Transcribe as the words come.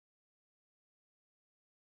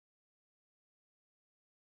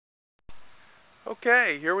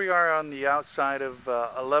Okay, here we are on the outside of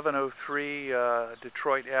 1103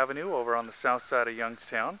 Detroit Avenue over on the south side of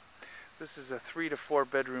Youngstown. This is a 3 to 4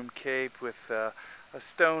 bedroom cape with a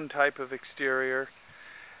stone type of exterior.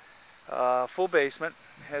 Full basement,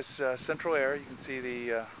 has central air. You can see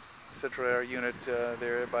the central air unit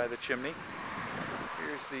there by the chimney.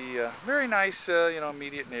 Here's the very nice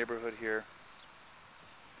immediate neighborhood here.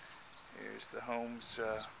 Here's the homes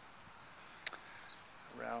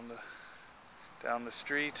down the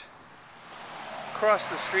street. Across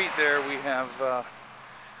the street there we have a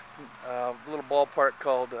little ballpark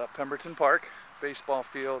called Pemberton Park, baseball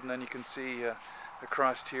field, and then you can see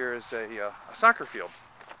across here is a soccer field.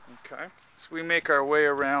 Okay, so we make our way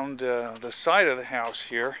around the side of the house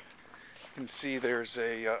here. You can see there's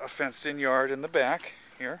a fenced-in yard in the back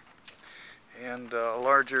here, and a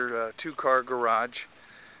larger two-car garage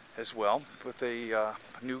as well, with a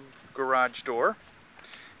new garage door.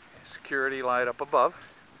 Security light up above,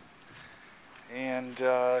 and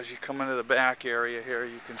as you come into the back area here,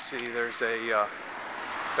 you can see there's a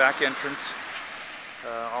back entrance,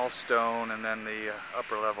 all stone, and then the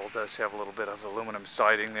upper level does have a little bit of aluminum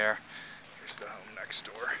siding there. Here's the home next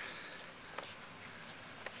door,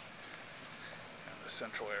 and the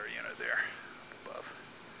central air unit there above.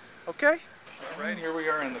 Okay, all right, here we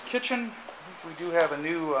are in the kitchen. We do have a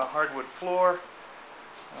new hardwood floor.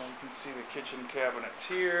 You can see the kitchen cabinets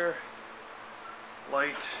here,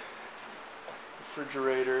 light,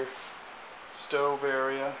 refrigerator, stove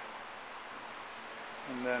area,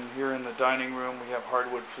 and then here in the dining room we have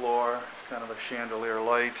hardwood floor. It's kind of a chandelier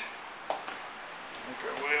light. Make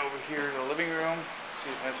our way over here to the living room. See,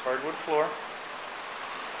 it has hardwood floor.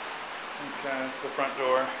 Okay, that's the front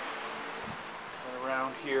door. And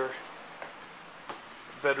around here, there's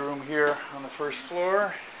a bedroom here on the first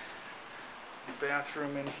floor.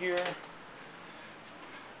 Bathroom in here.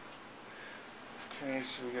 Okay,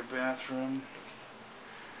 so we got bathroom.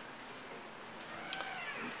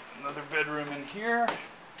 Another bedroom in here.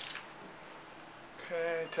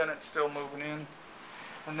 Okay, tenant's still moving in.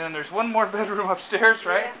 And then there's one more bedroom upstairs,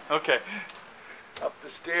 right? Yeah. Okay. Up the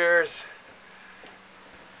stairs.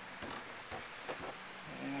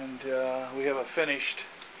 And we have a finished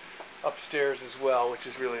upstairs as well, which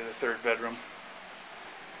is really the third bedroom.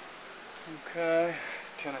 Okay,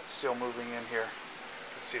 tenant's still moving in here.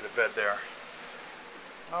 You can see the bed there.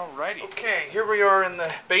 Alrighty. Okay, here we are in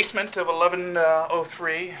the basement of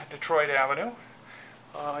 1103 Detroit Avenue.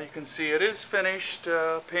 You can see it is finished,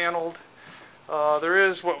 paneled. There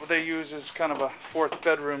is what they use is kind of a fourth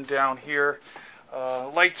bedroom down here.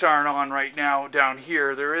 Lights aren't on right now down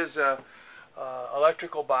here. There is a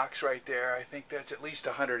electrical box right there. I think that's at least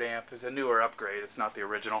 100 amp. It's a newer upgrade. It's not the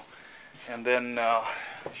original. And then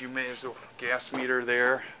there's a gas meter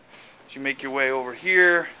there. As you make your way over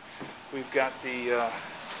here, we've got the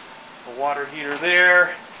water heater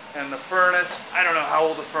there and the furnace. I don't know how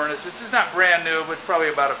old the furnace. This is not brand new, but it's probably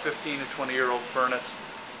about a 15 to 20-year-old furnace.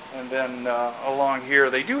 And then along here,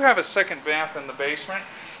 they do have a second bath in the basement.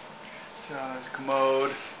 So there's a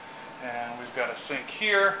commode, and we've got a sink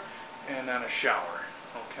here, and then a shower.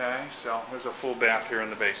 Okay, so there's a full bath here in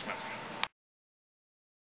the basement.